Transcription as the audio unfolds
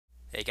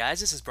Hey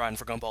guys, this is Brian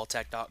for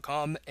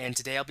GumballTech.com, and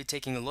today I'll be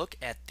taking a look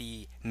at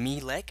the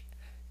MEElectronics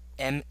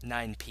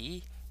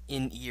M9P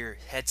in-ear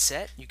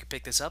headset. You can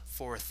pick this up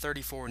for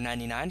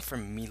 $34.99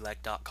 from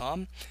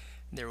MEElectronics.com.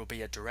 There will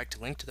be a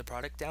direct link to the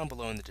product down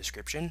below in the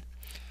description.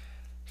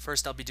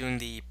 First, I'll be doing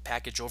the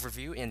package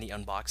overview and the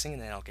unboxing,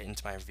 and then I'll get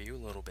into my review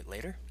a little bit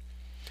later.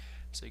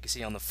 So you can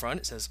see on the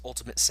front it says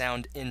Ultimate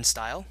Sound in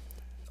Style.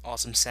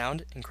 Awesome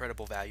sound,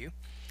 incredible value.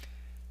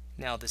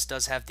 Now this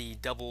does have the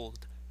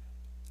doubled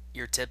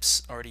ear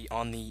tips already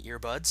on the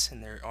earbuds,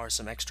 and there are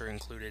some extra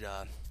included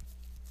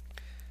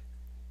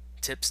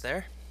tips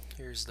there.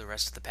 Here's the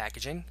rest of the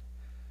packaging.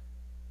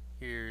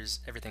 Here's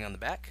everything on the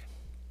back.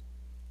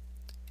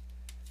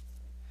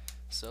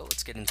 So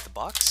let's get into the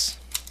box.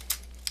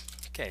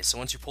 Okay, so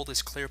once you pull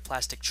this clear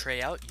plastic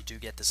tray out, you do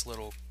get this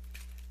little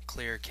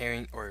clear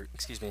carrying, or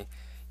excuse me,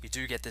 you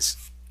do get this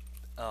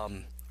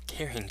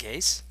carrying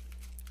case.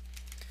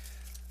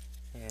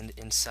 And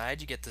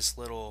inside you get this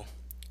little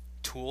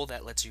tool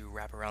that lets you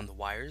wrap around the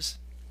wires.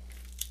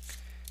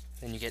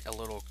 Then you get a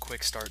little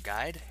quick start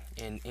guide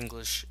in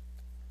English,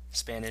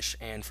 Spanish,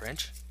 and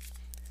French.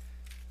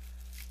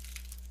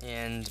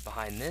 And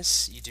behind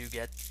this you do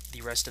get the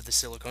rest of the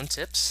silicone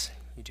tips.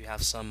 You do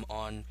have some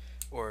on,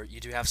 or you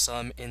do have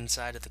some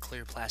inside of the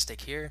clear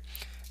plastic here,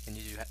 and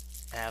you do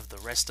have the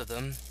rest of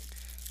them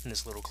in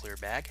this little clear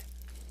bag.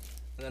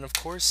 And then of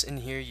course in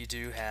here you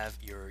do have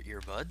your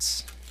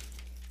earbuds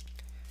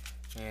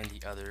and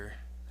the other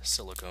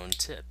silicone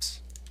tips.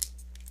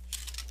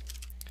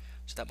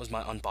 So that was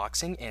my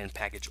unboxing and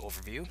package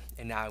overview,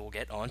 and now I will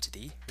get on to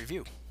the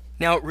review.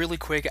 Now really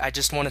quick, I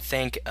just want to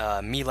thank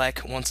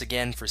MEElectronics once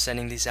again for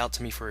sending these out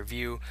to me for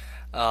review.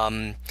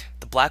 The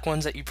black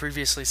ones that you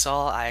previously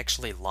saw, I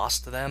actually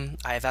lost them.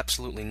 I have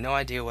absolutely no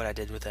idea what I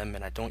did with them,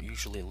 and I don't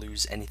usually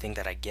lose anything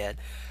that I get.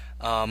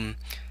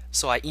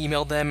 So I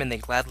emailed them and they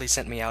gladly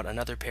sent me out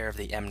another pair of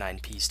the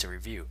M9Ps to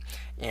review.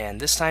 And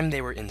this time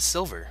they were in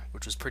silver,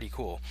 which was pretty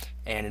cool.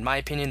 And in my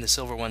opinion, the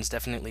silver ones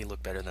definitely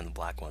look better than the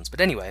black ones. But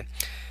anyway,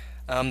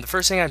 the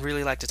first thing I'd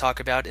really like to talk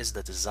about is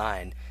the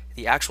design.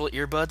 The actual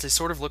earbuds, they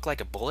sort of look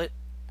like a bullet.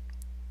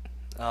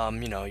 You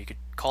know, you could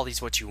call these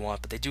what you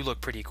want, but they do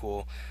look pretty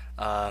cool.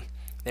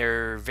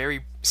 They're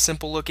very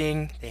simple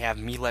looking. They have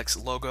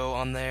MEElectronics logo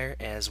on there,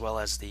 as well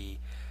as the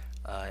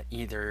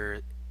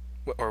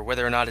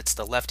whether or not it's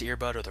the left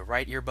earbud or the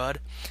right earbud.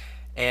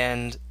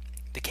 And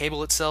the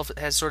cable itself, it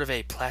has sort of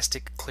a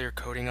plastic clear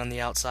coating on the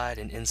outside,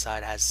 and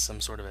inside has some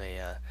sort of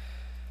a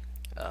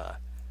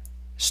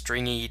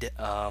stringed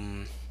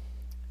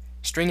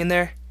string in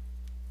there,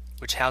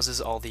 which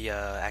houses all the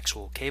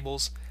actual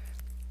cables.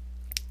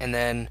 And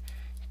then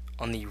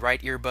on the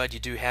right earbud you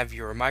do have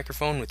your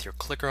microphone with your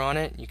clicker on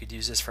it. You could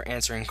use this for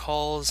answering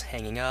calls,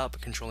 hanging up,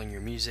 controlling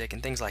your music,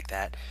 and things like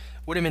that.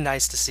 Would have been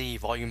nice to see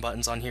volume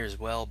buttons on here as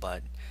well,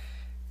 but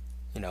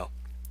you know,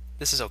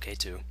 this is okay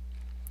too.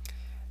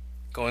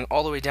 Going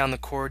all the way down the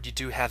cord, you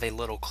do have a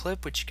little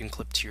clip which you can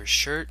clip to your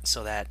shirt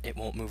so that it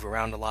won't move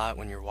around a lot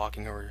when you're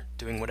walking or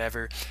doing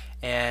whatever.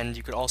 And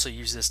you could also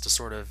use this to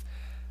sort of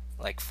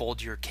like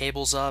fold your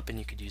cables up, and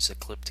you could use a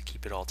clip to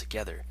keep it all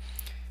together.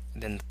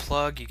 And then the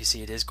plug, you can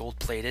see it is gold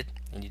plated,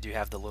 and you do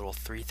have the little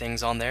three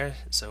things on there.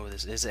 So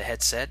this is a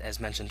headset, as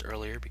mentioned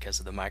earlier, because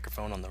of the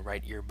microphone on the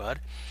right earbud.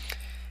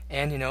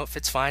 And you know, it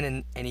fits fine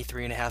in any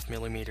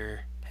 3.5mm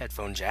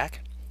headphone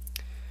jack.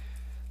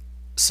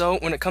 So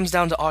when it comes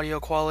down to audio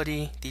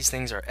quality, these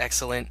things are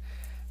excellent.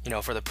 You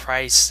know, for the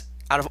price,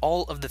 out of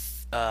the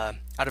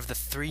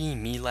three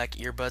MEElectronics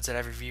earbuds that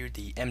I've reviewed,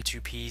 the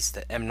M2Ps,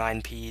 the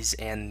M9Ps,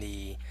 and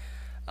the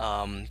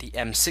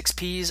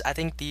M6Ps, I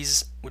think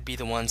these would be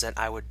the ones that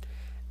I would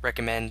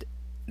recommend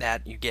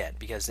that you get,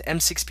 because the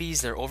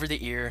M6Ps, they're over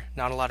the ear.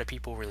 Not a lot of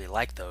people really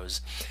like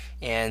those,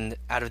 and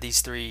out of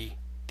these three,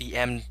 the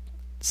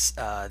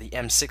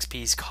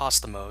M6Ps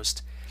cost the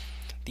most.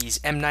 These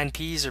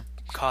M9Ps are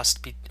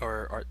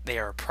they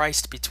are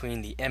priced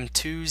between the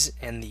M2s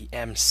and the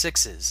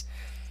M6s,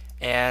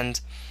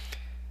 and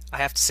I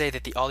have to say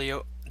that the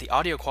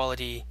audio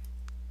quality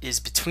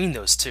is between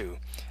those two.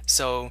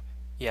 So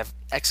you have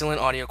excellent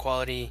audio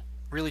quality,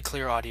 really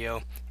clear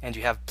audio, and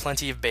you have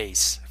plenty of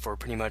bass for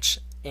pretty much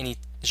any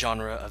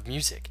genre of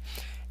music.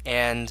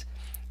 And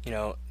you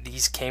know,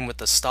 these came with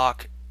the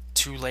stock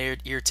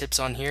 2-layered ear tips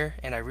on here,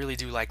 and I really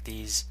do like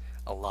these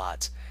a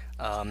lot.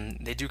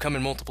 They do come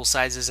in multiple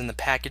sizes in the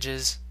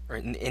packages, or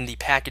in the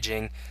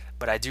packaging,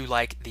 but I do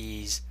like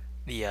the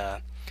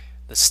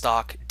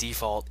stock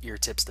default ear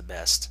tips the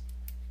best.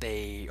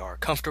 They are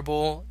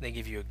comfortable, they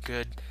give you a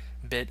good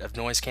bit of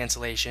noise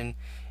cancellation,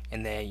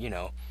 and they, you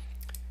know,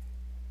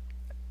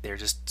 they're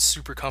just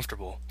super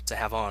comfortable to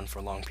have on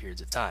for long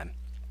periods of time.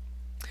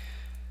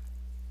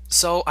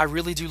 So I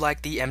really do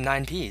like the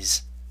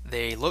M9Ps.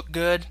 They look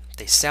good,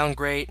 they sound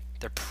great,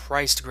 they're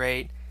priced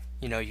great.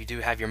 You know, you do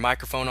have your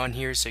microphone on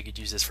here, so you could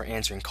use this for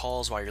answering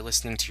calls while you're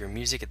listening to your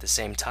music at the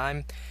same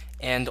time.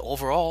 And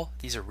overall,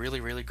 these are really,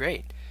 really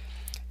great.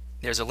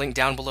 There's a link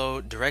down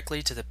below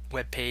directly to the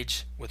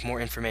webpage with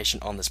more information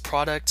on this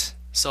product.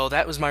 So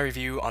that was my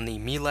review on the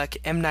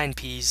MEElectronics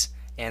M9Ps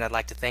and I'd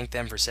like to thank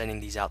them for sending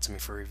these out to me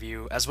for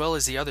review, as well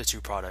as the other two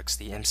products,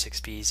 the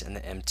M6Ps and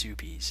the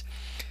M2Ps.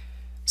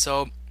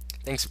 So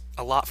thanks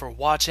a lot for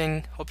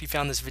watching. Hope you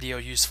found this video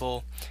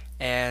useful,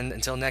 and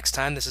until next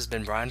time, this has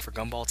been Brian for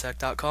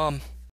GumballTech.com.